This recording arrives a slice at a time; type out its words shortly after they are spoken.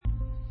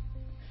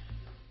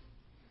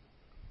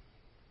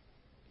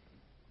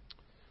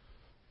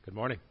Good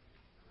morning.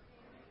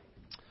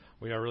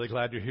 We are really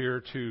glad you're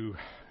here to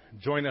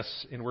join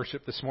us in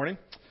worship this morning.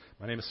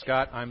 My name is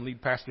Scott. I'm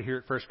lead pastor here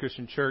at First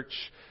Christian Church.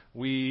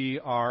 We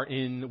are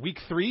in week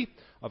 3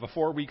 of a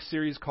 4-week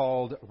series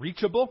called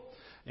Reachable.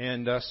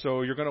 And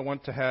so you're going to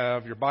want to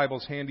have your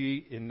Bibles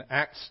handy in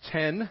Acts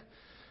 10.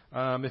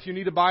 If you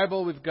need a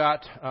Bible, we've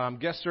got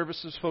guest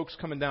services folks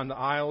coming down the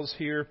aisles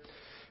here.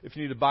 If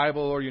you need a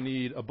Bible or you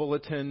need a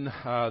bulletin,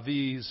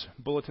 these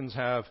bulletins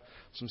have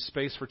some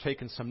space for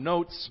taking some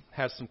notes,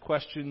 has some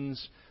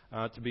questions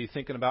to be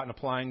thinking about and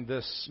applying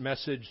this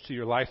message to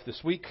your life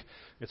this week.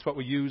 It's what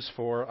we use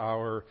for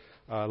our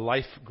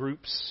life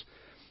groups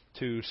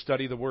to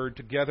study the Word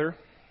together,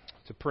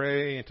 to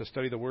pray and to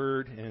study the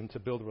Word and to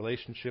build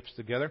relationships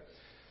together.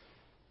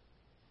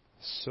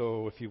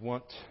 So if you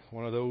want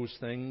one of those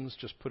things,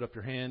 just put up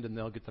your hand and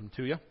they'll get them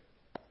to you.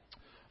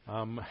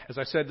 As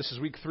I said, this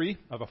is week 3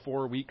 of a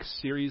 4-week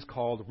series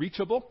called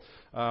Reachable.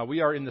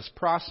 We are in this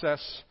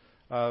process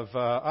of,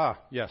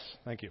 yes,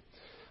 thank you.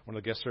 One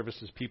of the guest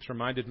services peeps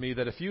reminded me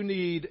that if you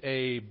need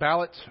a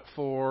ballot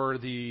for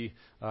the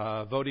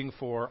voting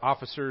for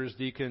officers,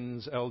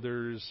 deacons,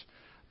 elders,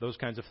 those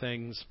kinds of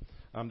things,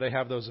 they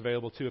have those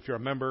available too. If you're a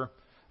member,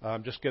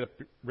 just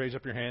raise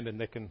up your hand and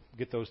they can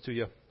get those to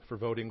you for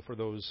voting for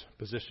those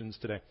positions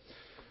today.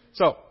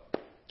 So,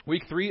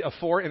 week 3 of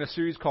 4 in a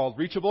series called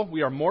Reachable.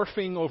 We are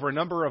morphing over a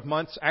number of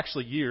months,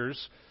 actually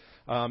years,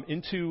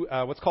 into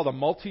what's called a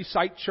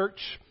multi-site church.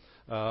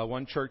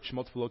 One church,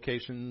 multiple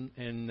location.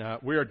 And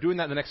we are doing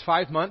that in the next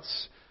 5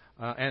 months.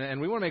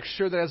 And we want to make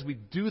sure that as we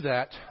do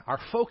that, our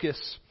focus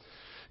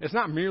is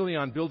not merely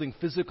on building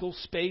physical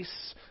space,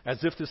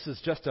 as if this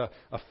is just a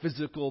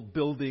physical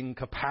building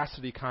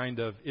capacity kind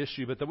of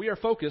issue, but that we are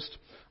focused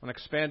on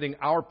expanding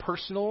our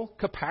personal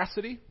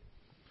capacity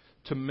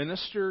to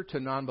minister to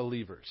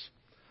non-believers.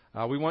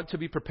 We want to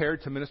be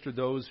prepared to minister to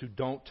those who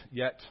don't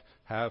yet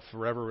have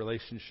forever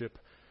relationship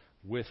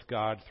with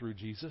God through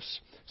Jesus.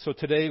 So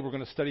today we're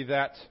going to study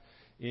that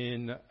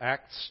in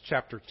Acts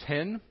chapter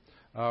 10.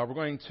 We're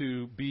going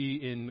to be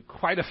in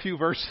quite a few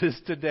verses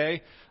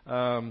today.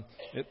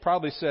 It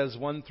probably says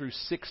 1 through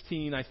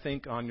 16, I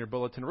think, on your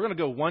bulletin. We're going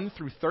to go 1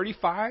 through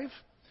 35.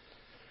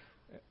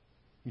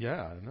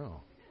 Yeah, I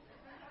know.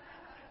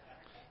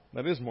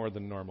 That is more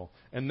than normal.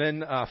 And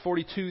then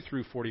 42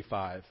 through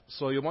 45.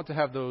 So you'll want to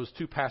have those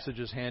two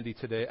passages handy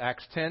today.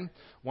 Acts 10,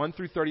 1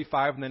 through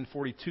 35, and then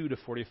 42 to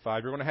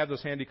 45. You're going to have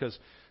those handy because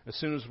as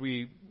soon as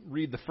we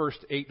read the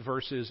first 8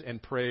 verses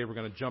and pray, we're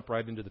going to jump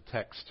right into the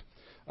text.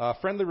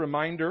 Friendly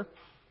reminder,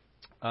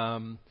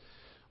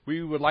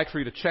 we would like for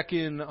you to check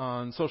in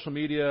on social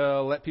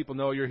media, let people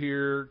know you're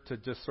here, to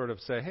just sort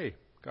of say, hey,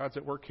 God's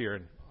at work here,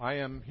 and I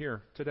am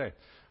here today,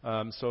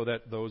 so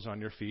that those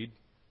on your feed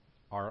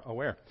are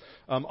aware.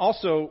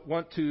 Also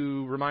want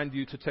to remind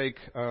you to take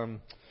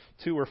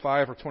 2 or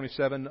 5 or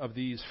 27 of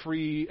these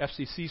free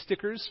FCC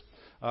stickers.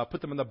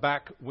 Put them in the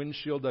back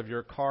windshield of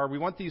your car. We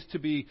want these to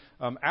be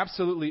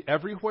absolutely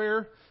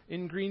everywhere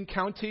in Greene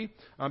County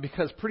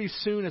because pretty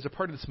soon, as a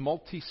part of this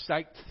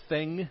multi-site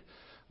thing,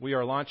 we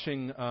are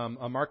launching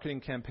a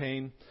marketing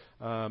campaign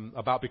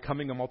about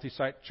becoming a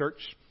multi-site church.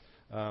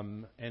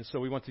 And so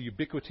we want the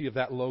ubiquity of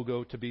that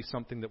logo to be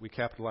something that we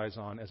capitalize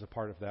on as a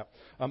part of that.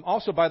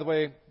 Also, by the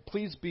way,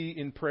 please be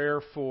in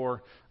prayer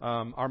for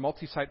our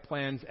multi-site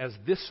plans, as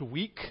this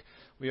week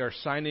we are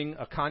signing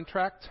a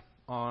contract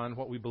on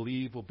what we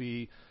believe will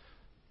be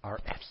our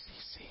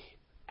FCC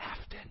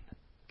Afton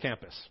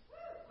campus.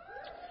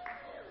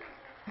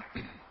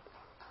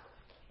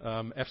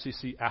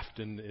 FCC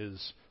Afton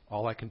is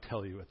all I can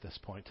tell you at this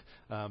point.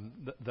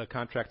 The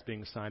contract's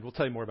being signed. We'll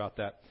tell you more about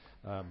that,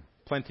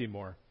 plenty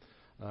more.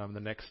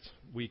 The next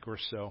week or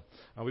so.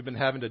 We've been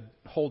having to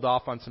hold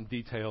off on some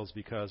details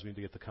because we need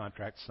to get the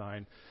contract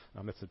signed.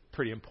 It's a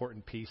pretty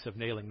important piece of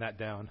nailing that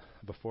down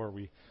before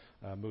we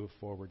move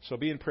forward. So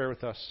be in prayer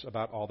with us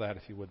about all that,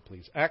 if you would,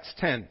 please. Acts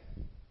 10,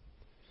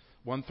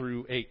 1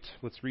 through 8.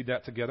 Let's read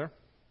that together,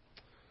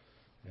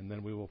 and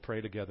then we will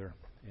pray together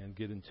and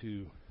get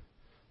into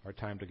our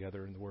time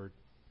together in the Word.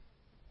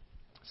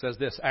 It says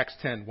this, Acts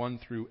 10, 1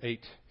 through 8.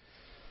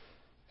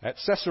 At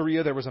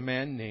Caesarea there was a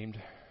man named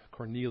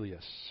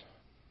Cornelius,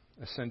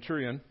 a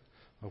centurion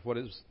of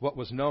what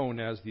was known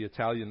as the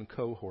Italian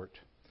cohort,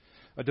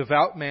 a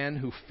devout man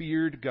who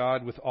feared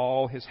God with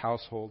all his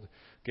household,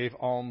 gave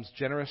alms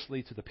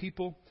generously to the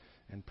people,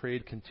 and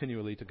prayed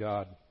continually to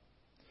God.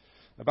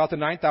 About the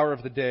 9th hour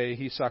of the day,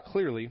 he saw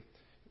clearly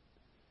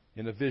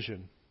in a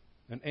vision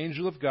an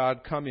angel of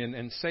God come in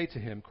and say to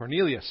him,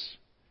 Cornelius.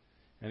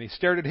 And he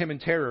stared at him in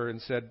terror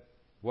and said,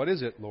 What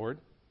is it, Lord?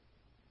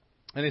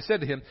 And he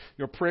said to him,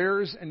 Your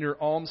prayers and your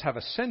alms have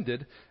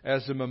ascended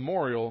as a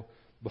memorial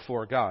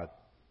before God.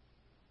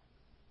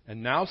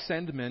 And now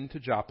send men to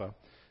Joppa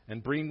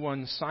and bring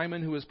one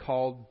Simon who is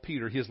called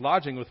Peter. He is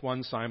lodging with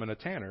one Simon, a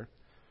tanner,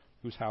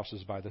 whose house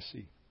is by the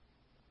sea.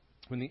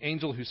 When the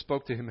angel who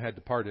spoke to him had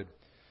departed,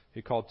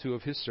 he called 2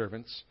 of his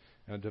servants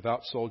and a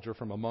devout soldier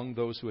from among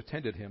those who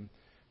attended him,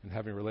 and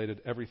having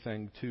related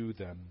everything to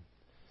them,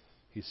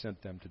 he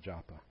sent them to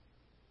Joppa.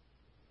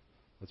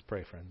 Let's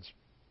pray, friends.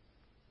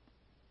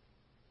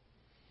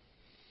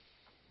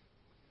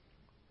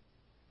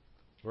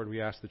 Lord,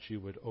 we ask that you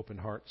would open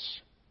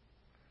hearts,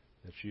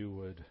 that you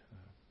would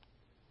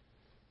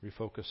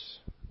refocus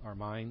our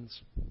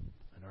minds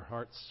and our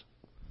hearts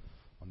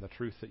on the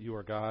truth that you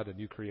are God and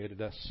you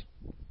created us.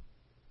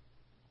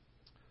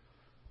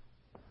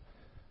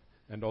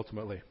 And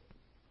ultimately,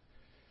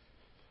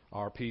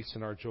 our peace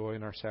and our joy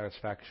and our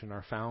satisfaction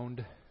are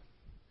found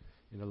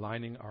in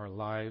aligning our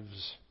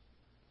lives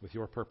with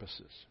your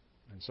purposes.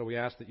 And so we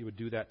ask that you would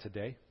do that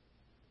today.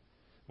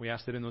 We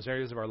ask that in those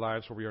areas of our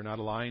lives where we are not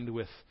aligned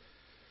with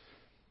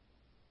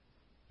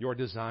your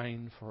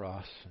design for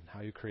us and how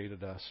you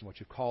created us and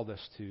what you called us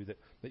to,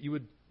 that you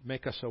would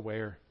make us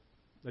aware,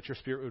 that your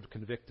Spirit would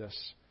convict us,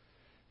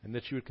 and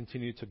that you would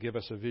continue to give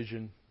us a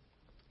vision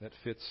that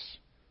fits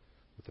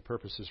with the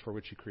purposes for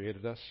which you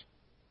created us.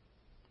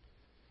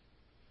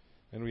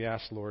 And we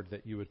ask, Lord,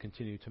 that you would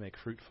continue to make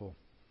fruitful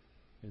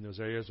in those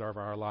areas of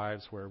our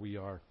lives where we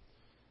are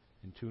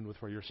in tune with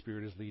where your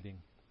Spirit is leading,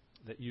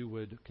 that you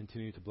would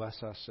continue to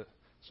bless us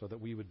so that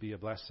we would be a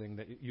blessing,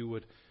 that you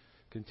would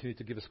continue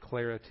to give us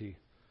clarity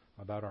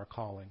about our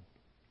calling,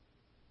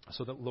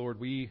 so that, Lord,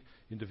 we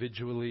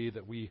individually,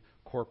 that we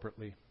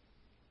corporately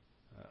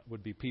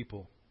would be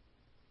people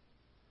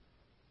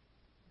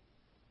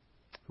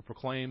who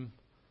proclaim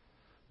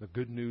the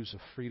good news of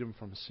freedom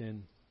from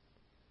sin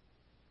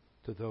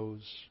to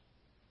those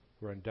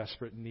who are in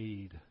desperate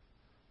need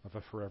of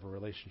a forever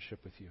relationship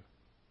with you.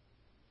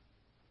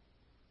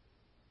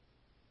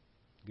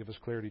 Give us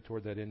clarity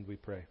toward that end, we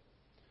pray.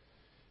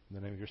 In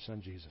the name of your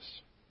Son,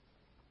 Jesus.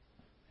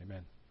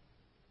 Amen.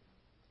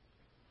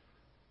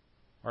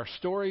 Our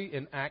story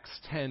in Acts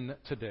 10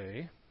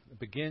 today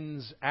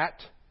begins at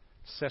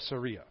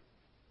Caesarea.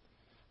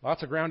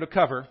 Lots of ground to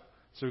cover,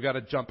 so we've got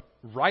to jump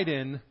right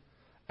in.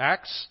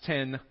 Acts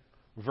 10,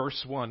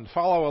 verse 1.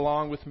 Follow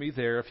along with me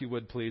there, if you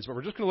would, please. But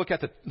we're just going to look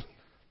at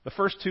the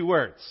first two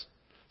words.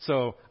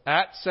 So,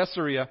 at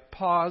Caesarea,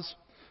 pause.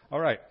 All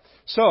right.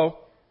 So,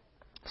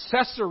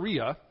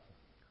 Caesarea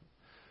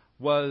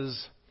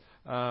was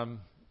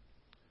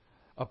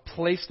a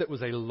place that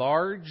was a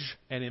large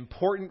and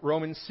important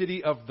Roman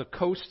city of the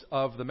coast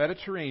of the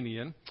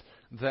Mediterranean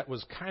that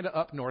was kind of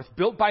up north,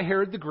 built by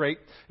Herod the Great.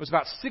 It was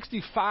about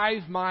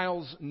 65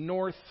 miles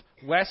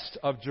northwest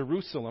of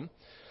Jerusalem.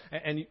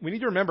 And we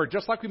need to remember,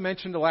 just like we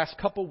mentioned the last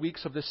couple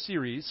weeks of this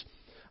series,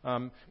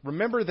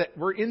 remember that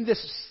we're in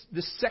this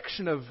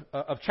section of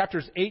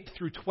chapters 8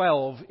 through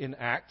 12 in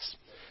Acts.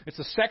 It's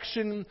a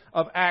section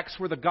of Acts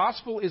where the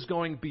gospel is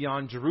going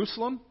beyond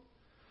Jerusalem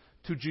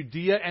to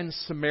Judea and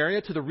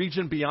Samaria, to the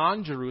region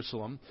beyond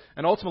Jerusalem,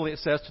 and ultimately it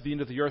says to the end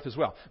of the earth as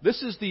well.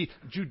 This is the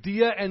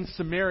Judea and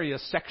Samaria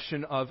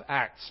section of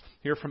Acts,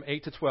 here from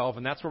 8 to 12,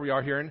 and that's where we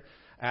are here in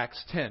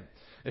Acts 10.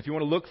 If you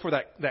want to look for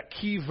that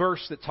key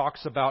verse that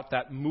talks about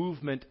that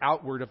movement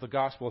outward of the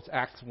gospel, it's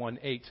Acts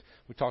 1:8.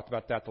 We talked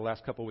about that the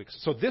last couple of weeks.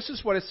 So this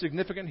is what is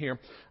significant here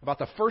about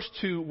the first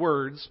two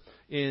words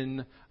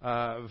in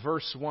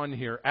verse 1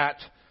 here, at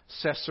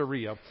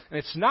Caesarea. And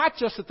it's not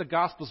just that the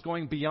gospel is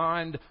going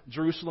beyond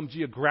Jerusalem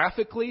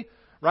geographically,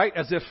 right?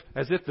 As if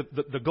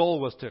the goal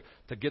was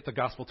to get the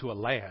gospel to a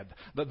land.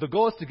 The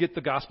goal is to get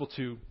the gospel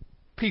to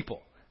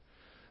people.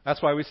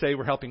 That's why we say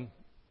we're helping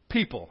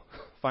people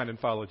find and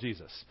follow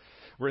Jesus.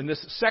 We're in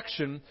this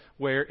section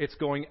where it's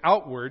going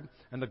outward,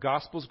 and the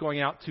gospel is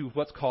going out to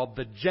what's called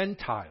the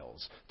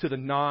Gentiles, to the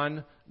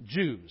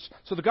non-Jews.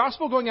 So the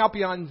gospel going out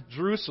beyond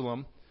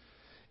Jerusalem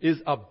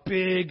is a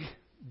big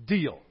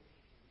deal.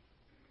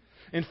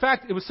 In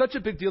fact, it was such a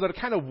big deal that it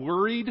kind of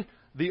worried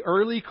the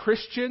early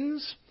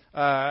Christians,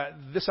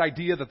 this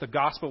idea that the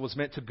gospel was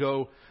meant to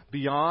go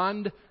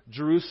beyond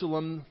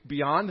Jerusalem,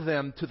 beyond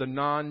them, to the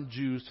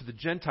non-Jews, to the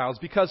Gentiles,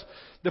 because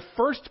the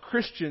first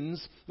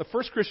Christians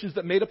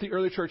that made up the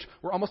early church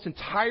were almost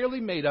entirely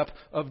made up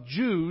of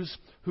Jews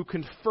who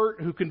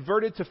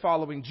converted to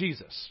following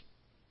Jesus.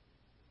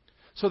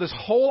 So this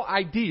whole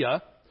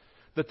idea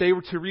that they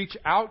were to reach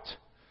out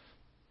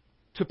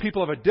to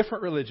people of a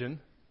different religion,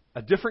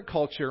 a different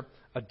culture,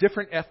 a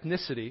different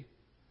ethnicity,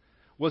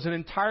 was an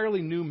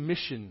entirely new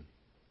mission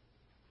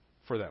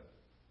for them.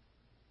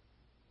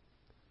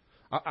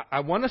 I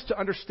want us to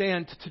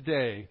understand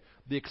today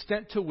the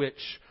extent to which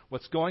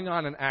what's going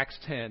on in Acts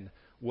 10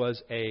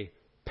 was a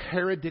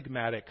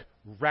paradigmatic,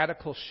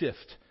 radical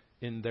shift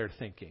in their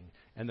thinking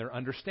and their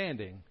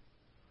understanding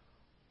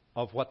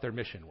of what their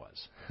mission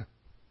was.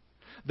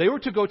 They were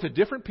to go to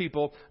different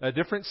people, a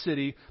different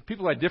city,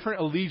 people had different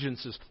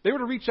allegiances. They were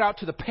to reach out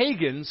to the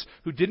pagans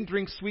who didn't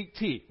drink sweet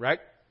tea, right?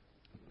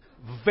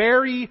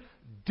 Very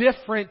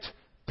different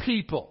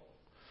people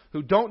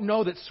who don't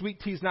know that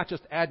sweet tea is not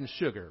just adding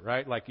sugar,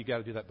 right? Like you got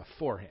to do that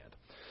beforehand.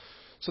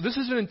 So this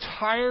is an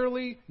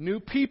entirely new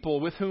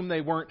people with whom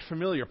they weren't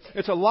familiar.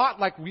 It's a lot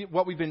like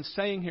what we've been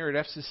saying here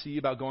at FCC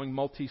about going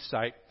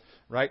multi-site,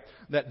 right?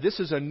 That this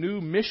is a new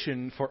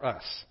mission for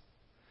us.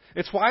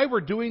 It's why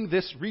we're doing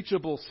this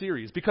Reachable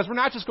series, because we're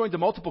not just going to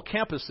multiple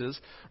campuses,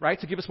 right,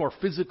 to give us more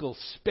physical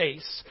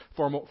space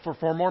for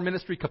more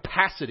ministry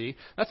capacity.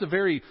 That's a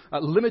very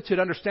limited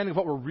understanding of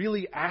what we're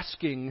really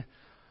asking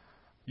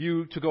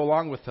you to go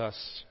along with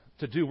us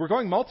to do. We're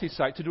going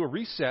multi-site to do a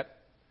reset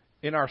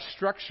in our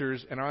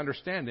structures and our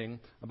understanding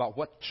about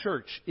what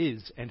church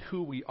is and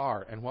who we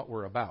are and what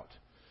we're about.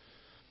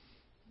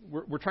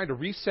 We're trying to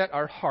reset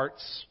our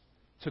hearts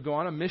to go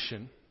on a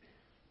mission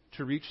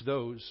to reach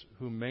those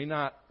who may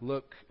not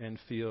look and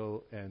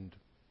feel and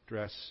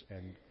dress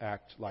and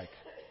act like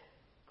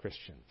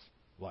Christians.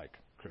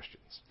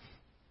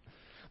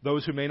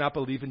 Those who may not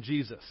believe in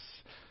Jesus.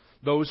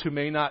 Those who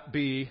may not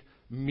be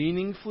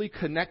meaningfully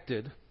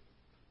connected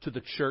to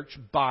the church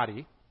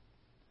body,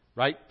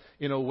 right,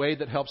 in a way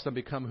that helps them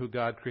become who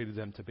God created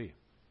them to be.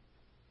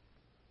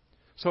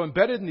 So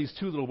embedded in these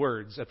two little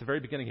words at the very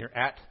beginning here,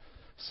 at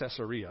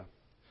Caesarea,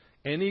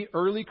 any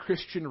early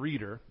Christian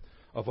reader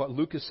of what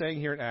Luke is saying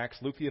here in Acts,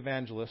 Luke the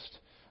evangelist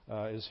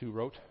is who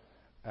wrote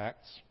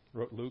Acts,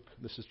 wrote Luke.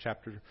 This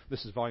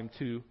is volume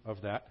 2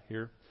 of that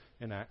here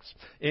in Acts.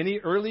 Any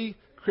early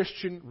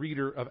Christian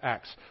reader of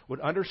Acts would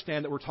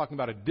understand that we're talking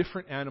about a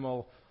different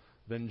animal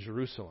than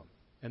Jerusalem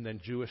and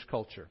then Jewish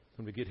culture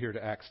when we get here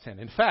to Acts 10.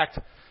 In fact,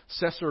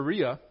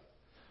 Caesarea,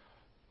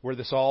 where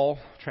this all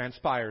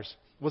transpires,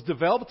 was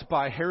developed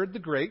by Herod the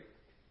Great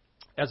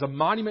as a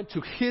monument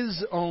to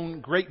his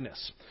own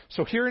greatness.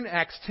 So here in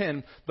Acts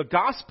 10, the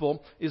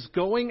gospel is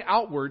going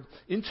outward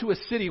into a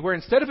city where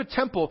instead of a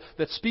temple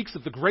that speaks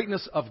of the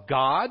greatness of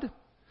God,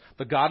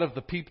 the God of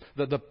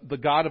the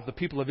God of the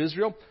people of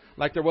Israel,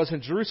 like there was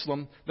in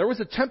Jerusalem, there was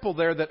a temple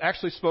there that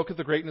actually spoke of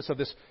the greatness of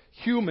this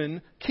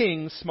human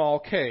king, small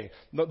k,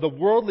 the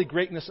worldly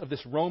greatness of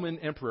this Roman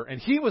emperor.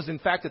 And he was, in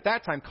fact, at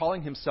that time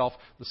calling himself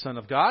the Son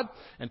of God,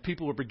 and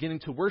people were beginning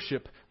to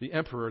worship the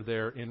emperor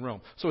there in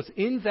Rome. So it's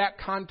in that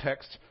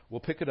context,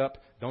 we'll pick it up,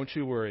 don't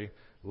you worry,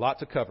 a lot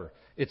to cover.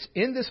 It's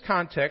in this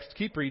context,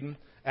 keep reading,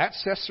 at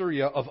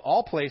Caesarea, of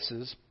all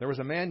places, there was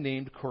a man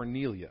named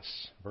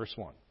Cornelius, verse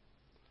 1.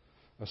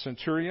 A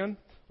centurion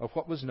of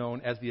what was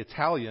known as the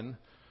Italian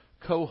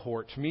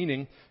cohort,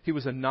 meaning he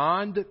was a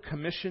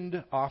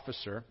non-commissioned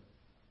officer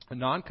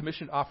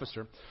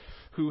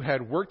who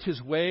had worked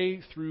his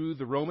way through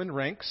the Roman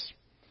ranks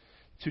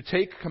to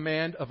take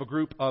command of a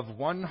group of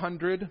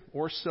 100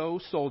 or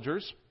so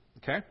soldiers.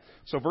 Okay?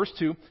 So verse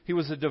 2, he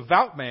was a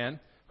devout man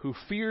who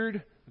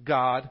feared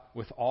God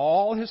with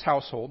all his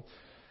household.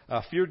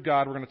 Feared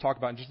God, we're going to talk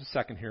about in just a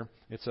second here.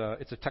 It's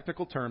a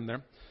technical term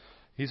there.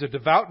 He's a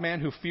devout man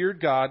who feared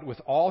God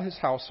with all his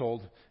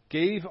household,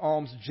 gave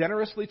alms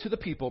generously to the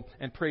people,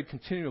 and prayed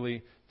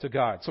continually to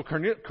God. So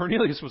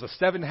Cornelius was a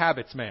 7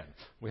 habits man.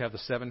 We have the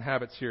 7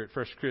 habits here at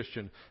First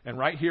Christian. And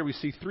right here we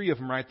see 3 of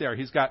them right there.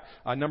 He's got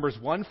numbers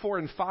 1, 4,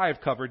 and 5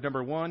 covered.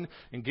 Number 1,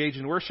 engage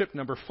in worship.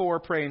 Number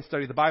 4, pray and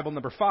study the Bible.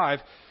 Number 5,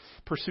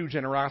 pursue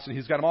generosity.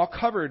 He's got them all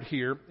covered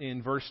here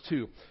in verse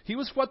 2. He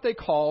was what they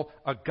call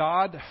a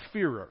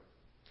God-fearer,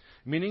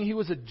 meaning he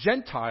was a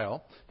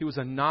Gentile. He was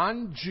a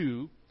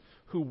non-Jew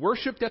who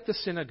worshipped at the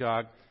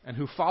synagogue and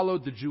who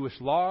followed the Jewish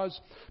laws,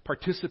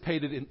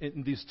 participated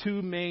in these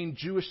 2 main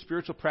Jewish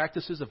spiritual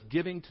practices of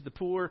giving to the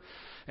poor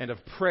and of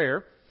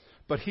prayer.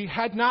 But he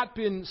had not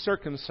been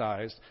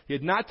circumcised. He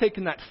had not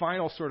taken that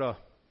final sort of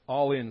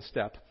all-in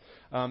step.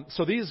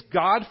 So these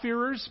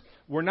God-fearers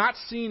were not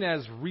seen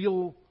as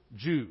real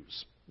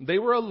Jews. They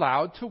were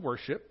allowed to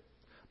worship,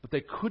 but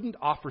they couldn't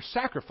offer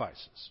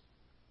sacrifices.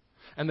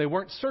 And they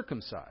weren't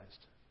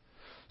circumcised.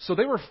 So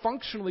they were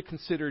functionally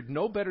considered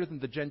no better than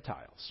the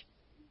Gentiles.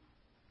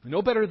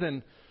 No better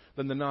than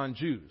the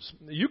non-Jews.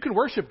 You can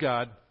worship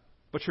God,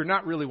 but you're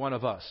not really one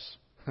of us,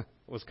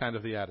 was kind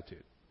of the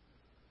attitude.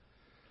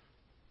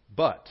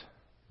 But,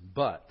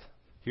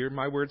 hear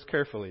my words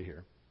carefully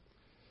here.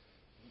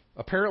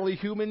 Apparently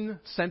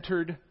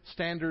human-centered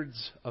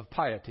standards of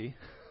piety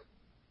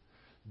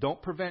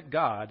don't prevent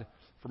God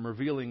from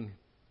revealing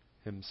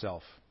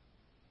himself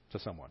to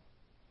someone.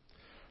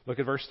 Look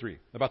at verse 3.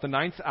 About the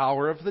 9th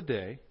hour of the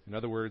day, in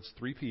other words,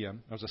 3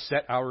 p.m., that was a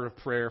set hour of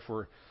prayer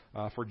for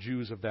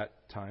Jews of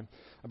that time.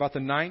 About the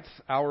 9th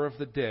hour of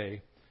the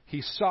day,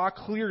 he saw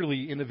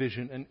clearly in a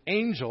vision an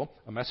angel,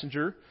 a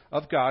messenger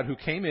of God, who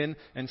came in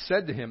and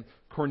said to him,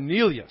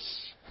 Cornelius.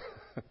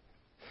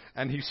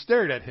 And he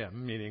stared at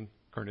him, meaning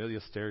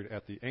Cornelius stared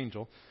at the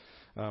angel,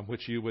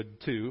 which you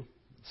would too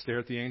stare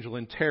at the angel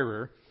in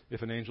terror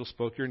if an angel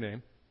spoke your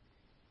name.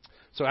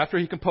 So after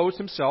he composed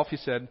himself, he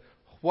said,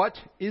 What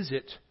is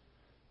it,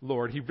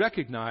 Lord? He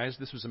recognized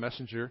this was a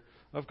messenger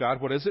of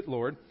God. What is it,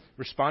 Lord?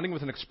 Responding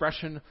with an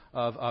expression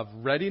of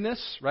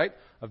readiness, right?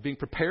 Of being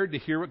prepared to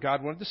hear what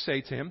God wanted to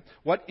say to him.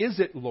 What is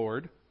it,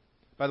 Lord?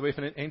 By the way, if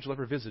an angel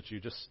ever visits you,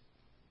 just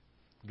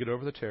get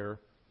over the terror.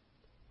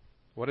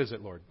 What is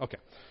it, Lord? Okay.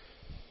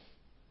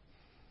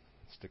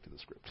 Let's stick to the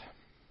script.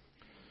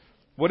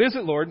 What is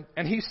it, Lord?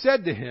 And he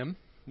said to him,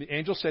 the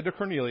angel said to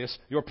Cornelius,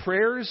 Your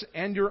prayers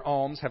and your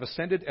alms have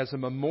ascended as a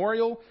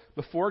memorial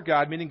before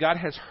God, meaning God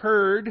has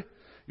heard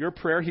your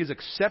prayer. He's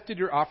accepted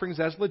your offerings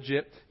as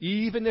legit,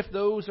 even if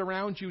those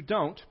around you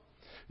don't.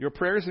 Your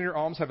prayers and your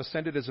alms have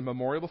ascended as a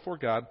memorial before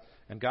God,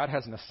 and God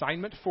has an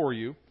assignment for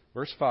you.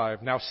 Verse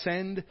 5, Now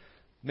send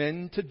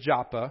men to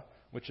Joppa,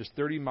 which is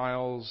 30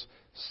 miles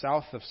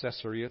south of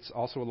Caesarea. It's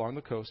also along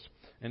the coast,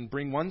 and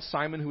bring one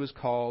Simon who is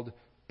called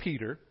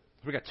Peter.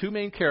 We got two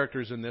main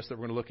characters in this that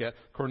we're going to look at.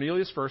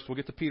 Cornelius first. We'll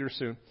get to Peter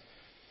soon.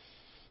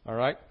 All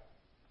right.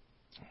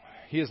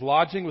 He is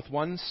lodging with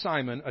one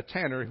Simon, a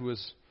tanner,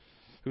 whose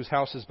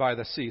house is by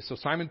the sea. So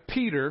Simon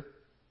Peter,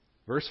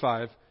 verse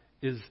 5,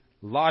 is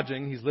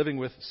lodging. He's living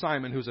with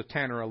Simon, who's a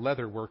tanner, a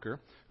leather worker,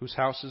 whose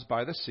house is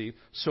by the sea.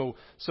 So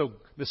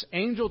this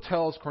angel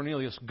tells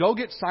Cornelius, go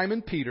get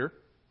Simon Peter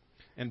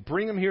and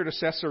bring him here to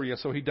Caesarea.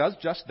 So he does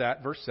just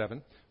that. Verse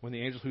 7, when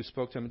the angel who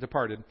spoke to him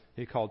departed,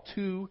 he called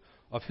two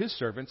of his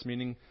servants,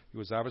 meaning he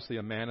was obviously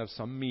a man of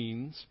some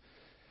means,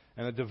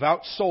 and a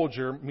devout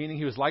soldier, meaning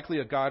he was likely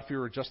a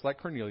God-fearer just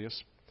like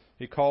Cornelius.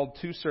 He called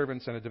two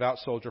servants and a devout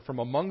soldier from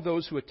among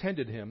those who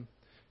attended him,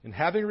 and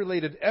having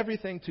related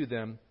everything to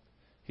them,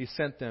 he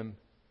sent them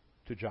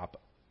to Joppa.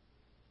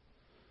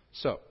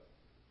 So,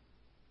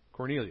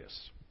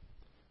 Cornelius,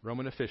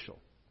 Roman official,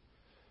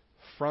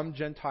 from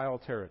Gentile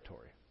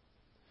territory.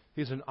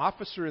 He's an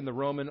officer in the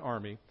Roman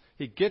army.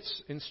 He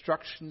gets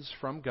instructions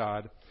from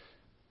God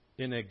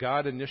in a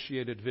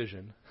God-initiated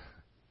vision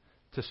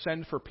to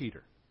send for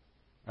Peter.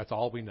 That's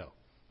all we know.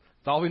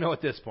 That's all we know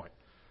at this point.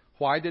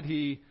 Why did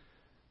he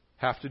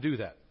have to do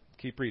that?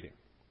 Keep reading.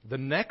 The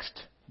next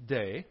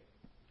day,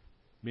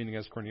 meaning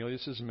as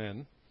Cornelius'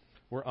 men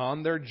were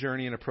on their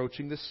journey and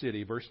approaching the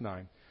city, verse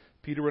 9,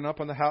 Peter went up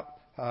on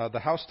the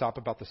housetop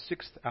about the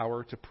 6th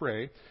hour to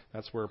pray.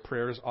 That's where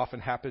prayers often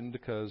happened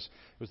because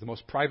it was the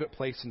most private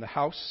place in the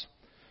house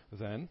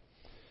then.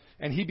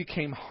 And he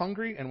became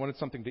hungry and wanted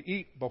something to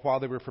eat, but while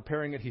they were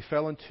preparing it, he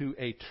fell into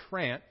a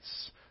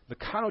trance. The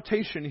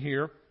connotation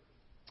here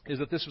is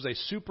that this was a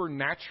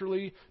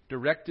supernaturally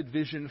directed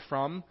vision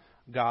from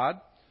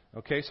God.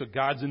 Okay, so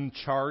God's in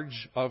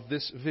charge of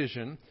this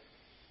vision.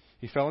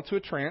 He fell into a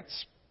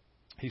trance.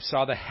 He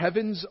saw the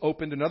heavens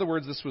opened. In other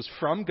words, this was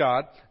from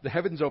God. The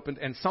heavens opened,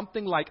 and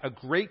something like a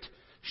great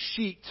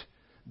sheet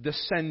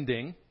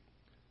descending,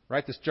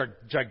 right? This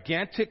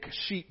gigantic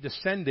sheet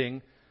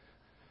descending,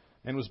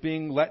 and was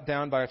being let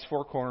down by its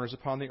four corners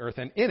upon the earth.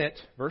 And in it,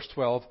 verse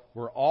 12,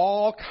 were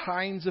all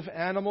kinds of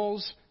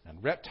animals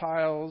and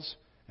reptiles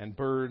and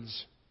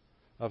birds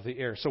of the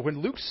air. So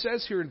when Luke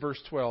says here in verse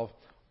 12,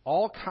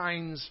 all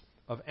kinds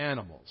of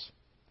animals,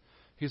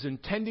 he's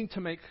intending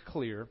to make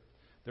clear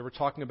that we're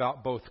talking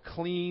about both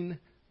clean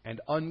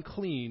and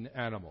unclean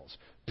animals,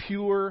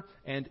 pure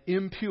and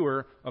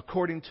impure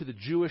according to the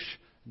Jewish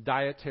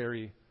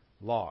dietary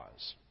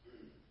laws.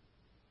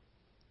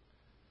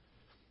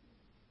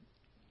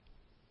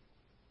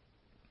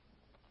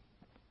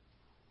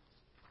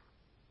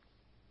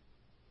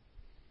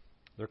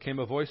 There came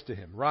a voice to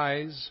him,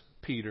 rise,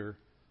 Peter,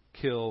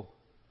 kill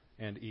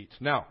and eat.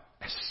 Now,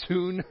 as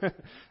soon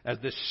as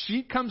the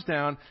sheet comes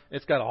down,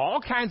 it's got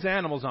all kinds of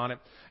animals on it.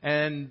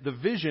 And the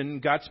vision,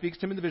 God speaks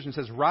to him in the vision,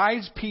 says,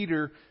 rise,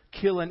 Peter,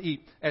 kill and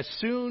eat. As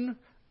soon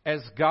as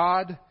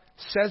God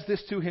says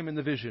this to him in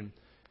the vision,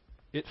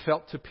 it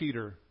felt to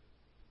Peter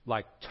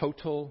like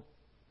total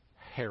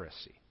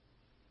heresy.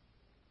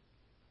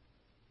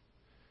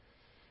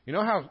 You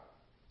know how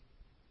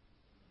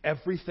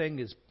everything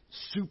is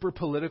super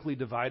politically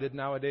divided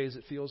nowadays,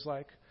 it feels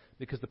like?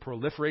 Because the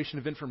proliferation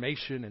of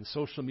information and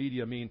social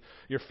media mean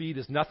your feed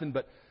is nothing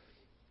but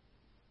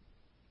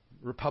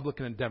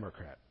Republican and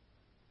Democrat,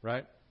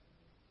 right?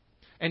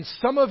 And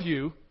some of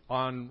you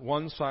on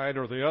one side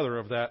or the other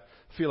of that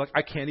feel like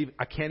I can't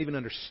even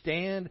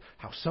understand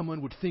how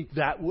someone would think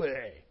that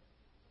way.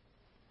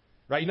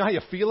 Right? You know how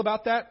you feel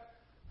about that?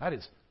 That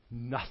is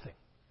nothing.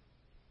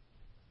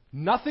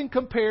 Nothing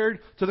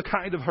compared to the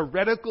kind of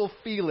heretical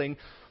feeling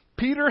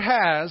Peter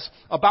has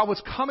about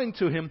what's coming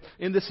to him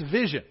in this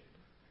vision.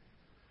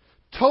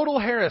 Total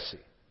heresy.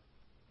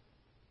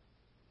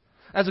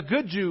 As a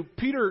good Jew,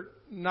 Peter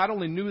not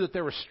only knew that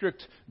there were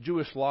strict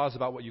Jewish laws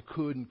about what you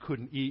could and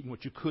couldn't eat and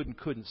what you could and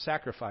couldn't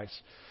sacrifice,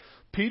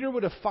 Peter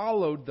would have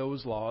followed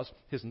those laws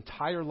his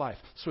entire life.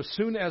 So as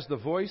soon as the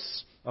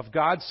voice of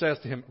God says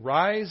to him,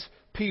 rise,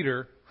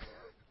 Peter,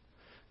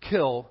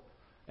 kill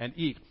and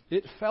eat,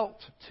 it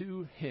felt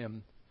to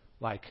him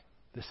like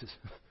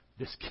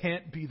this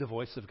can't be the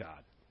voice of God.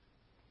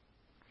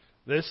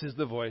 This is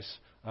the voice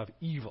of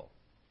evil.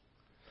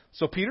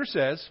 So Peter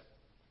says,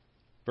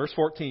 verse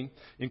 14,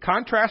 in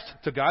contrast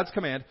to God's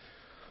command,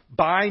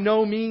 by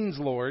no means,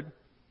 Lord,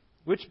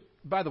 which,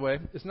 by the way,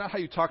 is not how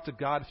you talk to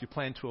God if you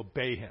plan to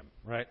obey Him,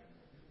 right?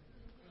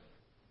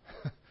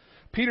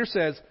 Peter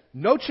says,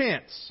 no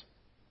chance,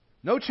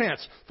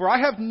 for I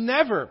have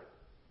never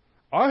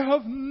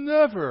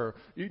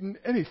eaten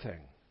anything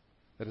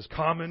that is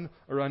common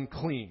or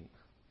unclean.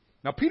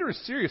 Now, Peter is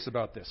serious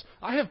about this.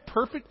 I have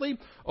perfectly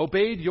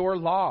obeyed your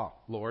law,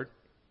 Lord.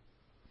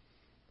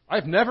 I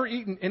have never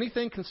eaten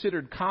anything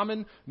considered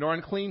common nor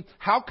unclean.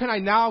 How can I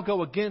now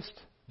go against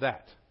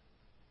that?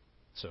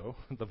 So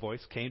the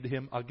voice came to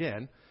him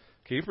again.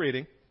 Keep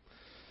reading.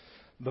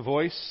 The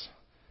voice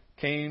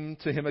came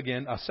to him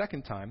again a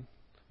second time.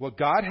 What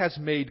God has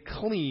made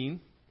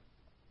clean,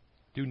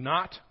 do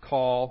not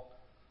call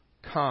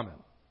common.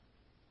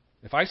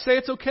 If I say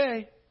it's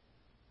okay,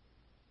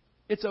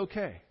 it's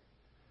okay.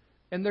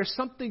 And there's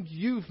something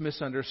you've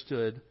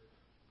misunderstood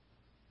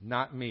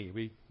not me.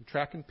 We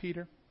tracking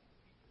Peter?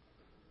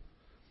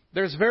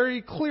 There's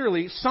very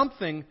clearly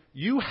something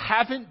you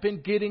haven't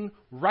been getting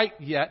right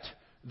yet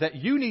that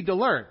you need to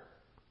learn.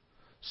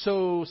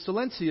 So,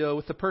 silencio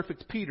with the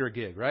perfect Peter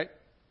gig, right?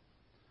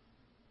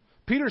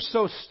 Peter's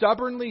so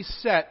stubbornly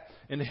set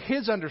in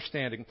his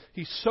understanding,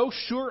 he's so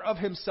sure of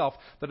himself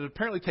that it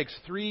apparently takes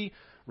 3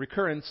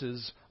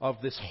 recurrences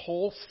of this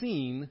whole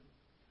scene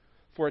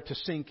for it to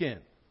sink in.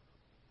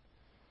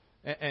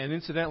 And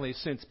incidentally,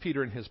 since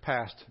Peter in his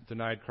past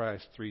denied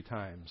Christ 3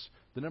 times,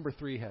 the number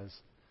 3 has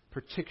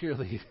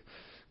particularly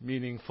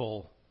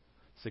meaningful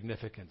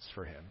significance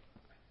for him.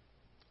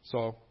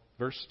 So,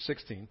 verse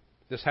 16,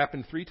 this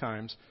happened 3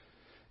 times,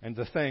 and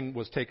the thing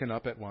was taken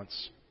up at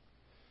once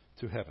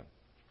to heaven.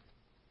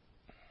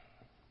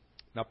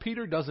 Now,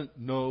 Peter doesn't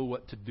know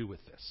what to do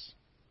with this.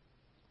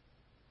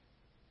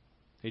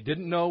 He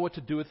didn't know what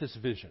to do with this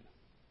vision.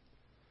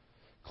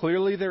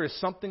 Clearly, there is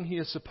something he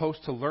is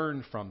supposed to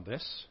learn from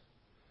this.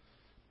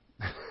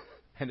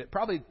 And it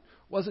probably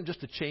wasn't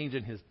just a change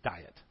in his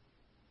diet.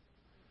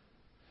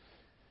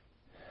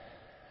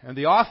 And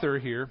the author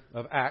here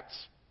of Acts,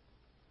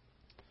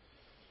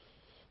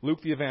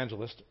 Luke the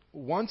evangelist,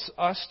 wants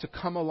us to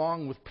come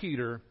along with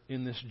Peter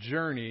in this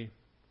journey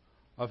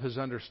of his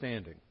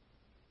understanding.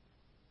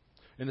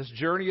 In this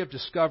journey of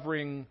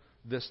discovering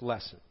this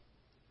lesson.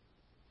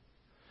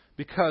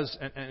 Because,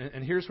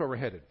 and here's where we're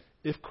headed.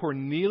 If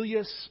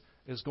Cornelius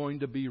is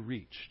going to be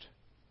reached,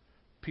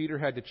 Peter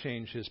had to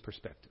change his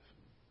perspective.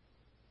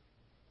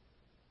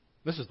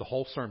 This is the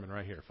whole sermon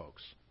right here,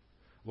 folks.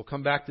 We'll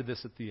come back to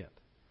this at the end.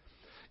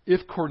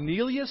 If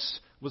Cornelius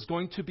was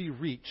going to be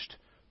reached,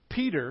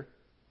 Peter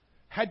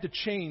had to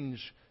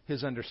change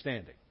his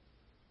understanding.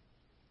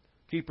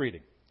 Keep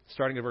reading,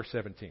 starting at verse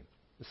 17.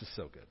 This is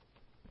so good.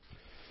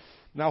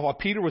 Now, while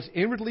Peter was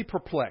inwardly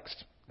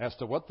perplexed as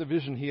to what the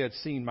vision he had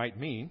seen might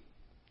mean,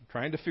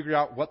 trying to figure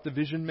out what the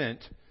vision meant,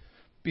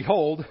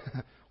 behold,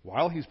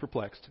 while he's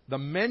perplexed, the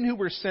men who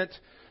were sent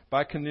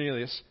by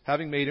Cornelius,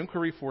 having made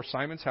inquiry for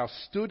Simon's house,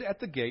 stood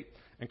at the gate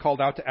and called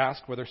out to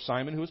ask whether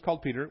Simon, who was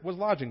called Peter, was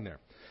lodging there.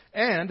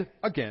 And,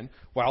 again,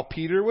 while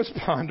Peter was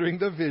pondering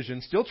the vision,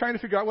 still trying to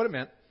figure out what it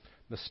meant,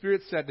 the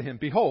Spirit said to him,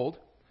 behold,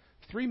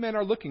 3 men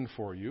are looking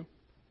for you.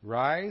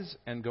 Rise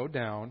and go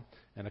down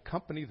and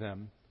accompany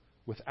them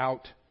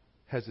without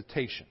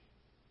hesitation.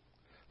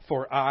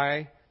 For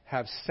I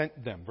have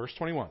sent them. Verse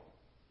 21.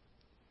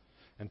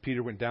 And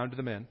Peter went down to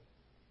the men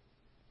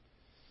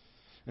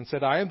and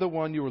said, I am the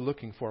one you were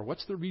looking for.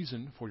 What's the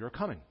reason for your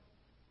coming?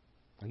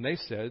 And they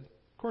said,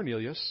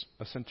 Cornelius,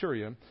 a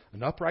centurion,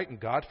 an upright and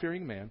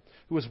God-fearing man,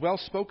 who was well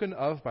spoken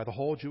of by the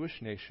whole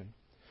Jewish nation,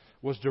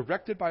 was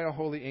directed by a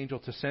holy angel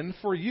to send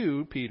for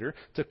you, Peter,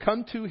 to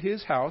come to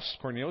his house,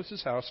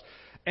 Cornelius' house,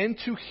 and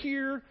to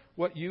hear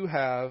what you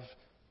have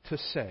to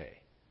say.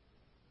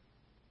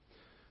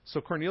 So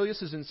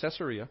Cornelius is in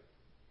Caesarea,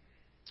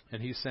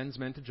 and he sends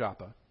men to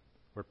Joppa,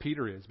 where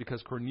Peter is,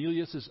 because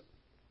Cornelius is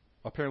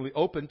apparently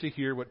open to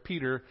hear what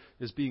Peter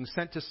is being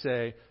sent to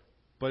say,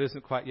 but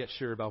isn't quite yet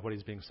sure about what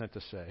he's being sent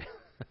to say.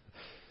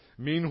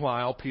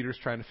 Meanwhile, Peter's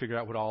trying to figure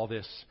out what all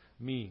this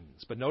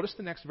means. But notice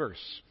the next verse.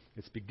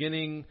 It's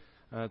beginning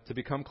to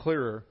become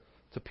clearer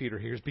to Peter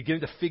here. He's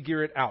beginning to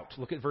figure it out.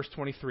 Look at verse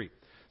 23.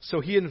 So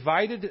he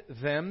invited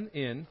them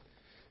in,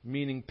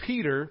 meaning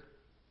Peter,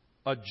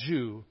 a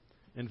Jew,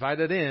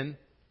 invited in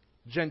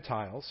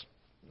Gentiles,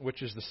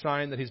 which is the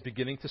sign that he's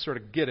beginning to sort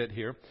of get it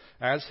here,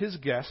 as his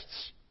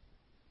guests.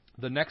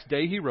 The next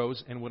day he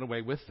rose and went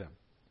away with them.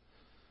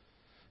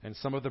 And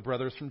some of the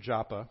brothers from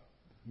Joppa,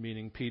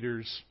 meaning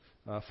Peter's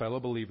fellow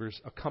believers,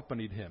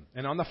 accompanied him.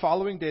 And on the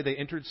following day they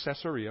entered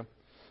Caesarea.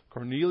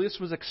 Cornelius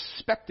was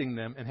expecting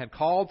them and had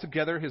called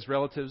together his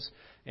relatives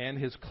and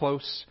his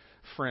close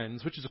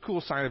friends, which is a cool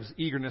sign of his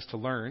eagerness to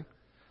learn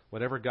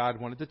whatever God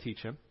wanted to teach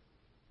him.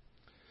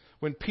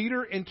 When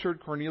Peter entered,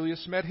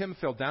 Cornelius met him,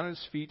 fell down at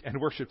his feet,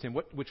 and worshipped him,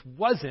 which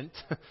wasn't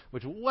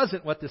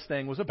what this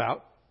thing was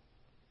about.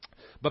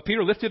 But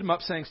Peter lifted him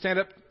up, saying, Stand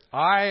up,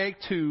 I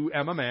too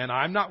am a man.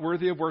 I'm not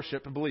worthy of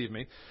worship, believe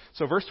me.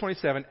 So verse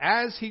 27,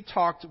 as he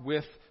talked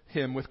with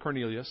him, with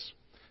Cornelius,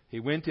 he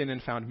went in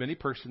and found many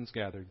persons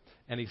gathered.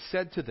 And he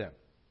said to them,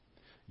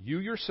 You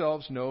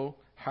yourselves know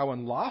how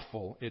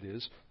unlawful it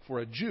is for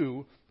a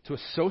Jew to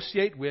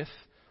associate with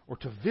or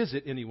to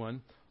visit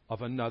anyone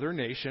of another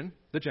nation,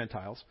 the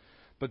Gentiles.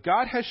 But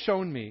God has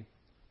shown me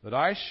that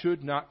I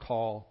should not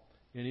call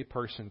any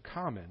person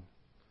common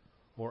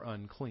or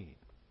unclean.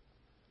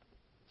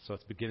 So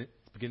it's beginning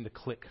to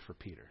click for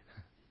Peter.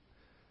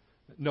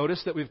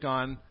 Notice that we've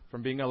gone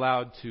from being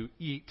allowed to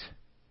eat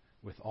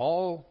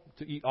all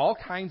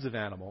kinds of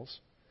animals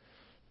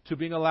to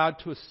being allowed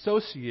to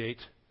associate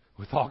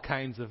with all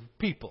kinds of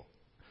people.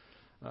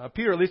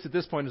 Peter, at least at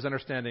this point, is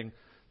understanding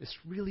this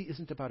really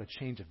isn't about a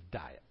change of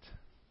diet.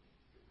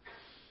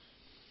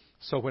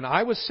 So when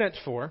I was sent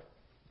for,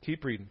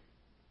 keep reading.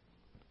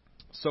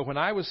 So when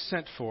I was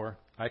sent for,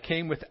 I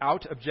came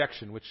without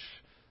objection, which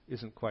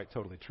isn't quite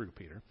totally true,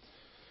 Peter.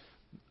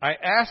 I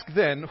asked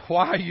then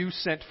why you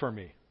sent for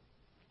me.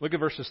 Look at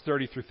verses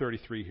 30 through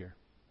 33 here.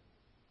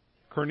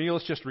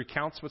 Cornelius just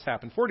recounts what's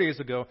happened. 4 days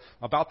ago,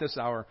 about this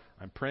hour,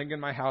 I'm praying in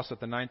my house at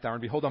the 9th hour,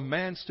 and behold, a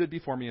man stood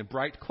before me in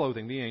bright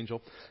clothing, the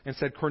angel, and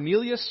said,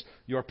 Cornelius,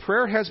 your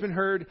prayer has been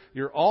heard,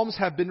 your alms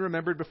have been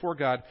remembered before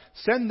God.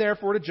 Send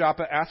therefore to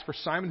Joppa, ask for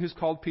Simon who's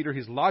called Peter.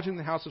 He's lodging in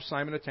the house of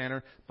Simon a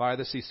tanner by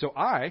the sea. So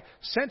I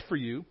sent for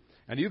you,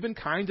 and you've been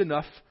kind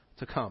enough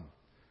to come.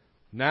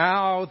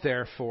 Now,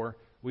 therefore,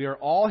 we are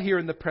all here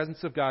in the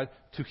presence of God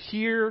to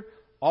hear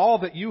all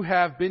that you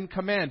have been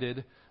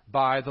commanded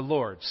by the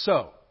Lord.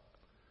 So,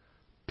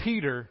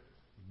 Peter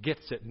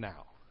gets it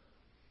now.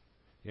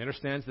 He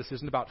understands this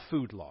isn't about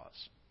food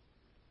laws.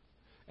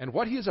 And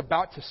what he is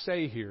about to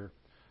say here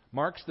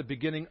marks the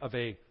beginning of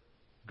a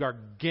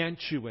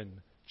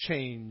gargantuan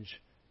change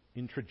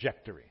in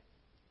trajectory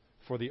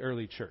for the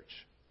early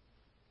church.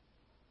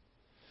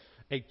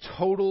 A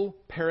total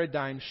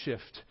paradigm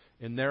shift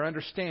in their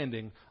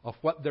understanding of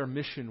what their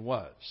mission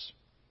was.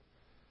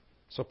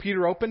 So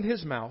Peter opened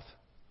his mouth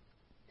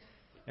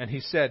and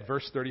he said,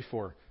 verse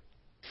 34,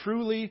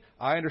 Truly,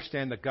 I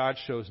understand that God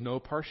shows no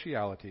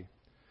partiality,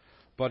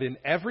 but in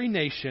every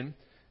nation,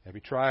 every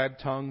tribe,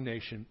 tongue,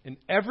 nation, in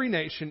every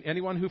nation,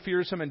 anyone who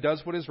fears him and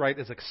does what is right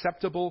is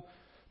acceptable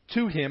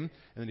to him.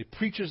 And then he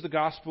preaches the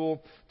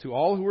gospel to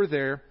all who are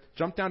there.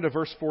 Jump down to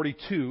verse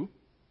 42.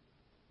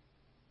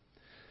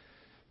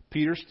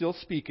 Peter still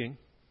speaking.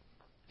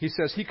 He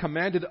says, He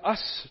commanded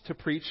us to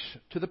preach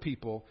to the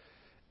people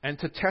and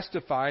to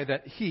testify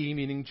that He,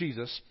 meaning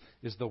Jesus,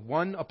 is the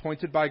one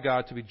appointed by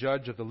God to be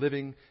judge of the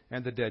living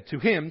and the dead. To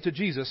Him, to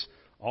Jesus,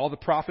 all the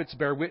prophets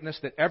bear witness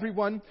that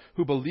everyone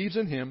who believes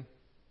in Him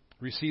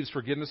receives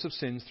forgiveness of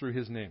sins through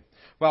His name.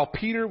 While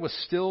Peter was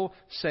still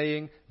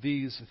saying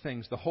these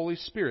things, the Holy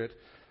Spirit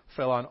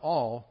fell on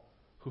all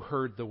who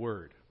heard the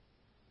word.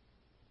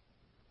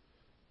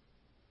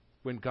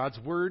 When God's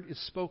word is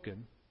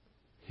spoken,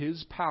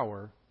 His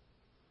power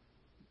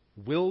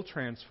will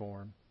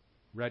transform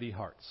ready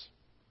hearts.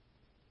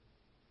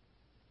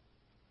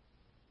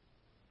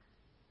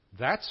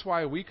 That's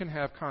why we can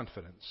have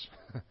confidence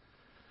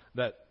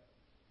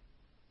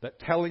that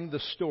telling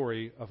the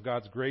story of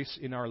God's grace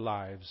in our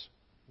lives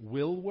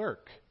will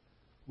work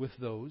with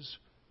those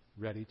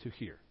ready to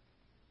hear.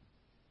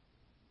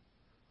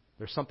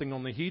 There's something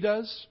only He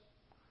does,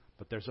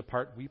 but there's a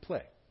part we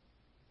play.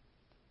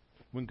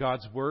 When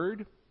God's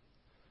Word,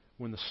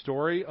 when the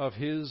story of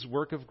His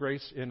work of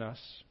grace in us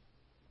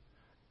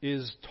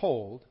is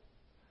told,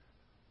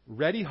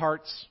 ready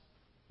hearts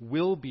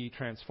will be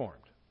transformed.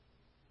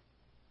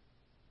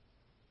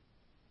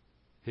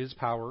 His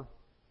power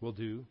will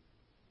do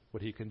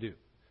what He can do.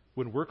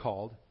 When we're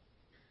called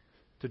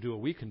to do what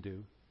we can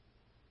do,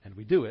 and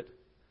we do it,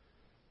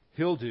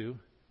 He'll do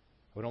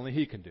what only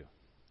He can do.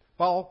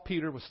 While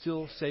Peter was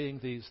still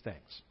saying these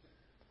things,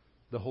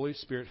 the Holy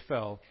Spirit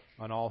fell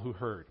on all who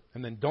heard.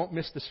 And then don't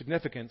miss the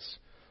significance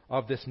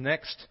of this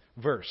next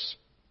verse,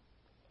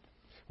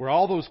 where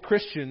all those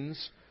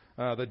Christians,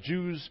 the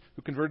Jews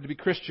who converted to be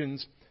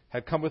Christians,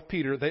 had come with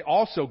Peter. They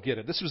also get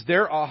it. This was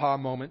their aha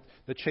moment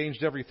that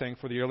changed everything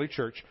for the early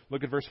church.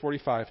 Look at verse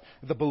 45.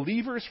 The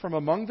believers from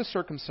among the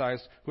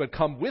circumcised who had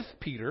come with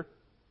Peter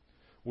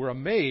were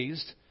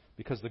amazed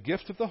because the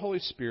gift of the Holy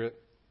Spirit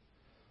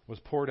was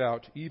poured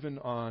out even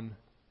on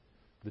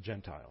the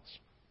Gentiles.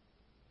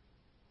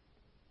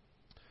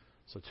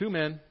 So 2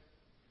 men,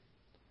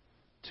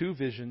 2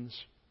 visions,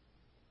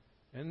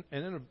 and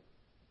in a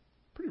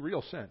pretty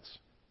real sense,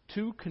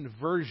 2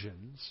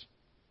 conversions.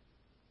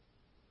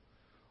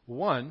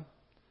 One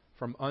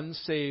from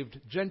unsaved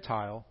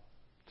Gentile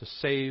to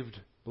saved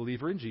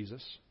believer in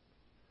Jesus.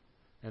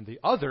 And the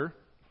other,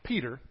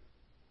 Peter,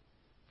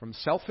 from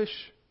selfish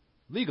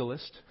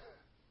legalist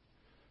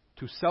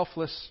to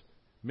selfless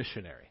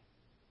missionary.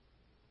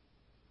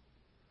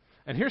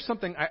 And here's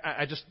something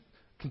I just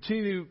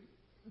continue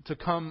to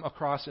come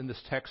across in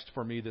this text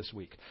for me this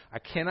week. I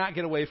cannot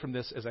get away from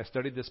this as I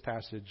studied this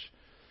passage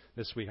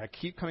this week. I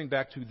keep coming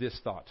back to this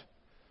thought.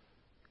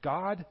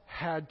 God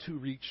had to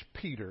reach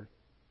Peter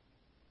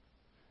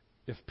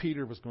if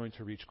Peter was going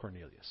to reach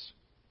Cornelius.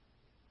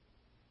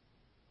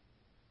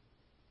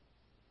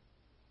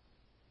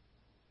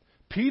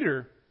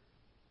 Peter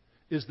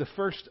is the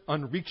first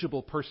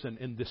unreachable person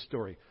in this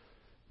story.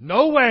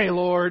 No way,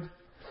 Lord.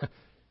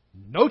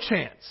 No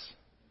chance.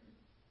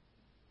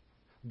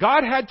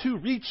 God had to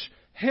reach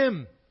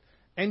him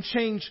and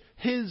change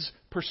his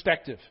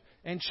perspective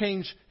and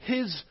change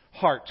his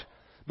heart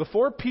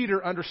before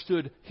Peter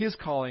understood his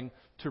calling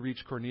to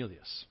reach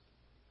Cornelius.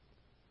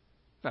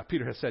 Now,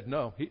 Peter has said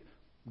no.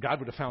 God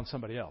would have found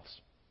somebody else.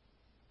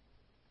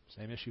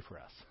 Same issue for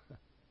us.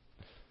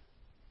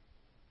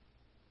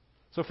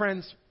 So,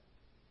 friends,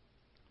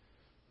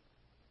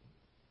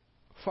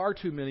 far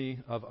too many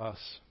of us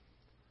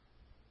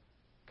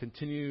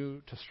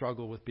continue to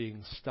struggle with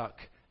being stuck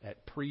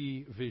at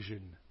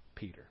pre-vision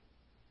Peter.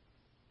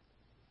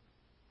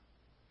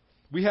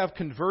 We have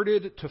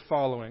converted to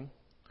following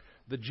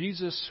the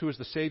Jesus who is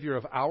the Savior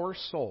of our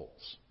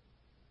souls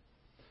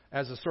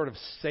as a sort of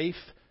safe,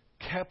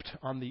 kept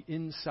on the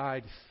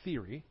inside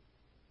theory,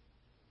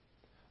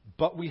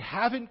 but we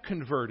haven't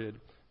converted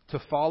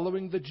to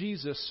following the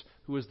Jesus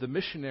who is the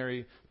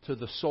missionary to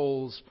the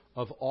souls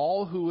of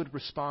all who would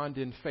respond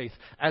in faith,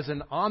 as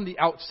an on the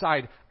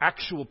outside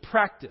actual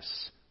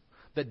practice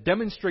that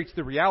demonstrates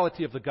the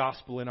reality of the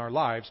gospel in our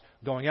lives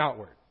going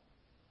outward.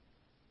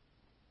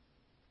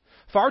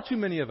 Far too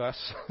many of us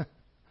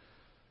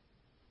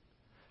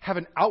have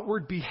an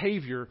outward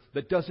behavior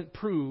that doesn't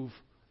prove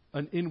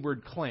an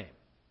inward claim.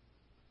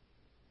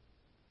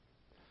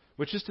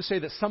 Which is to say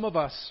that some of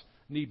us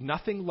need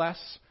nothing less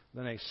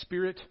than a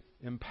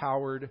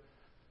Spirit-empowered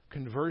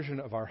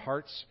conversion of our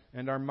hearts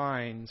and our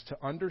minds to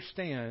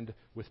understand,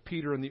 with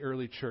Peter and the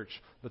early church,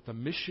 that the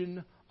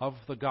mission of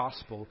the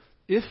gospel,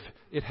 if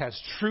it has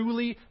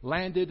truly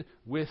landed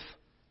with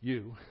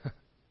you,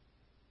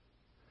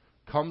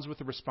 comes with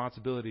the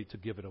responsibility to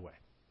give it away.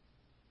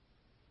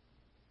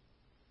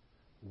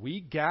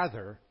 We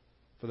gather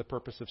for the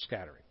purpose of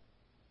scattering.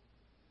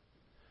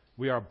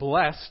 We are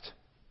blessed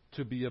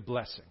to be a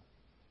blessing.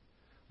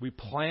 We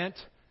plant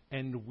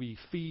and we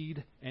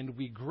feed and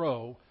we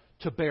grow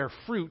to bear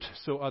fruit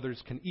so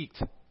others can eat.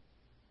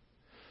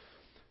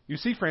 You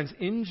see, friends,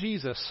 in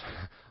Jesus,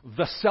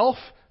 the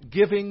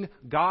self-giving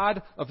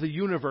God of the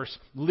universe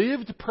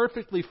lived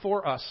perfectly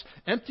for us,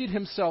 emptied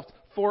himself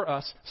for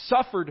us,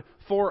 suffered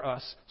for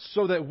us,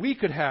 so that we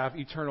could have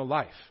eternal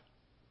life.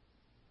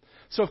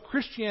 So if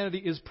Christianity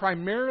is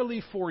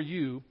primarily for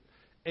you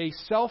a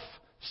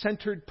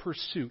self-centered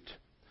pursuit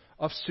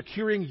of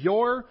securing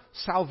your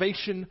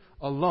salvation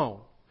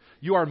alone,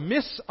 you are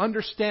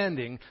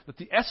misunderstanding that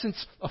the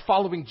essence of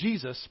following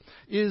Jesus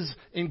is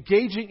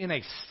engaging in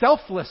a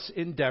selfless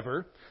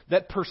endeavor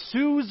that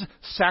pursues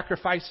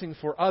sacrificing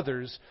for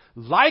others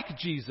like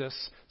Jesus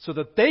so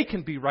that they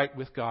can be right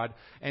with God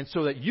and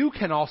so that you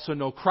can also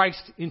know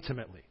Christ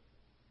intimately.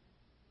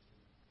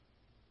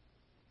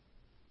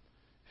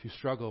 If you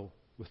struggle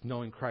with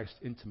knowing Christ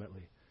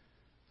intimately,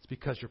 it's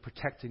because you're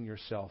protecting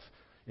yourself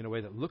in a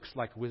way that looks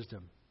like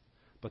wisdom,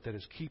 but that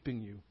is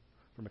keeping you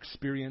from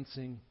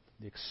experiencing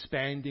the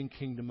expanding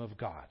kingdom of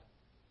God.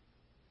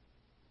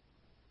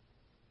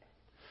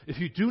 If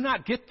you do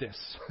not get this,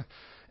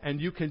 and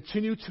you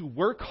continue to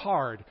work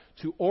hard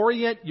to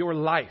orient your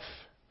life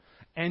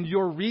and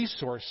your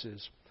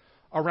resources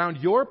around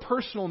your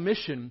personal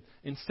mission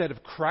instead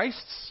of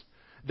Christ's,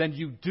 then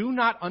you do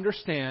not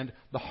understand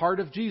the heart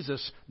of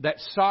Jesus that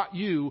sought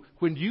you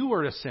when you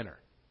were a sinner.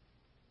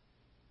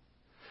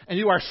 And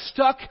you are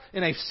stuck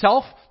in a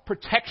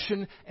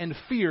self-protection and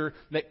fear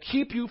that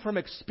keep you from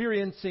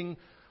experiencing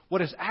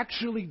what is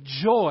actually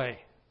joy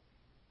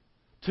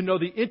to know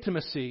the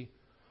intimacy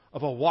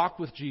of a walk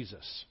with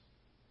Jesus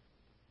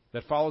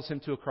that follows him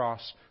to a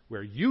cross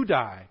where you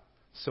die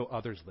so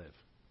others live.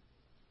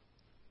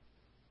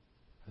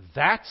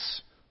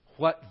 That's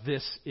what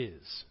this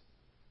is.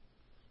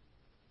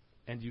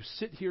 And you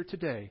sit here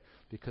today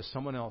because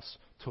someone else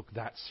took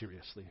that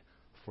seriously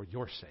for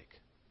your sake.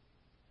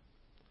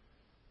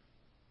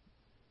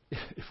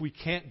 If we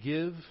can't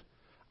give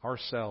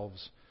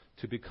ourselves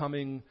to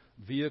becoming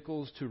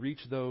vehicles to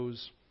reach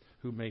those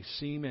who may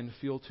seem and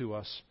feel to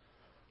us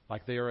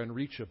like they are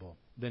unreachable,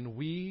 then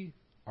we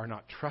are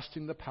not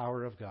trusting the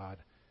power of God,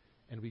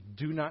 and we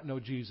do not know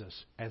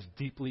Jesus as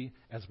deeply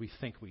as we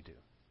think we do.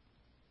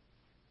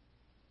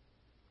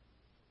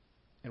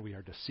 And we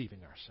are deceiving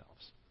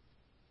ourselves.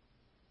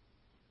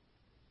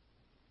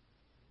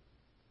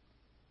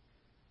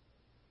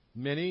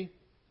 Many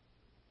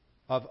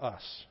of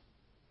us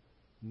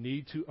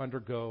need to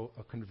undergo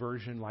a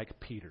conversion like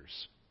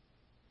Peter's.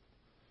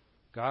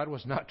 God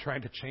was not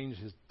trying to change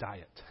his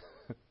diet.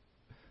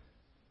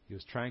 He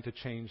was trying to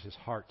change his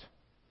heart.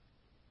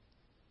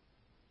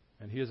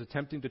 And he is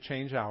attempting to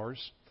change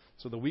ours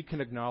so that we can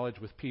acknowledge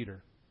with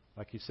Peter,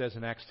 like he says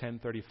in Acts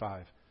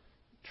 10:35,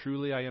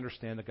 truly I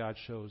understand that God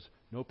shows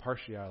no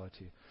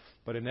partiality,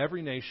 but in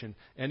every nation,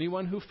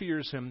 anyone who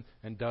fears him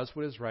and does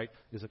what is right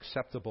is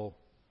acceptable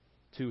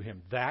to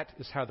him. That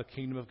is how the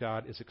kingdom of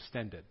God is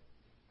extended.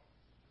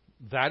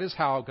 That is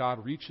how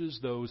God reaches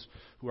those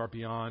who are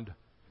beyond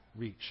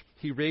reach.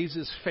 He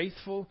raises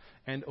faithful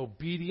and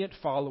obedient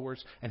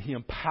followers, and he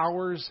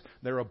empowers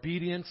their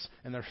obedience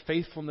and their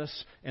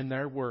faithfulness and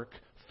their work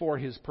for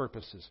his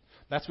purposes.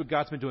 That's what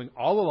God's been doing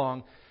all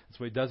along. That's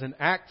what he does in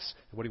Acts,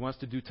 and what he wants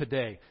to do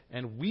today.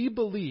 And we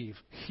believe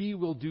he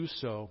will do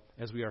so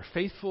as we are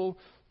faithful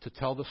to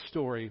tell the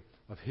story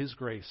of his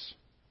grace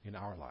in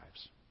our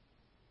lives.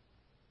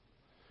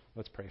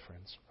 Let's pray,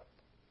 friends.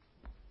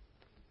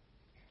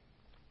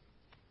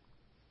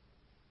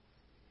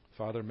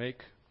 Father,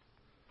 make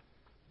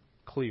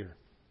clear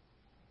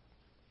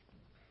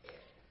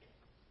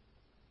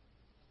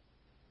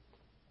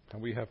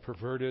and we have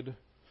perverted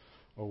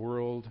a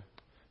world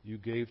you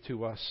gave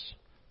to us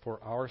for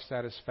our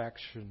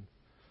satisfaction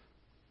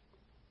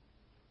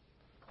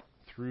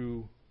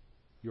through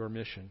your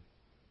mission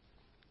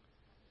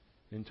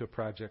into a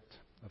project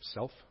of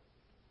self.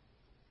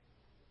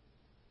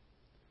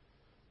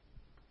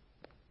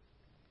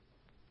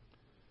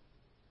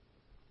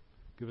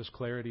 Give us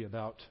clarity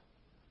about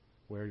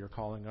where you're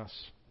calling us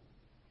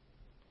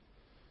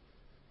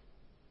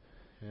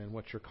and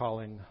what you're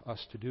calling us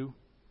to do.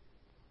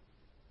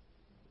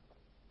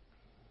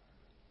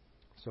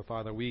 So,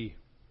 Father, we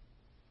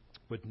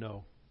would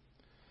know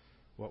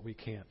what we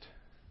can't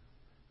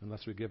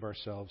unless we give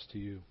ourselves to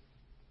you.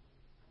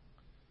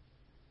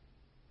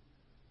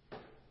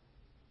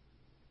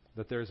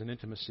 That there is an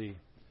intimacy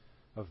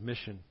of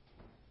mission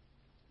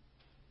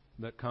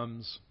that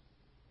comes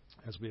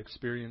as we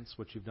experience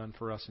what you've done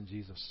for us in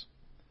Jesus.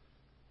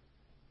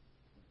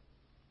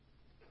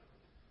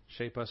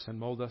 Shape us and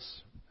mold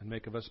us and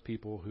make of us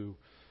people who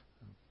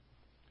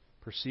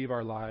perceive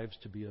our lives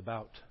to be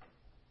about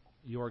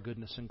your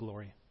goodness and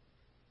glory.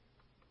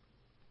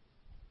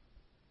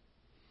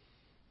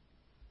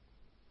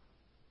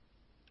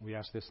 We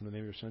ask this in the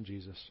name of your Son,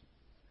 Jesus.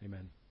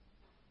 Amen.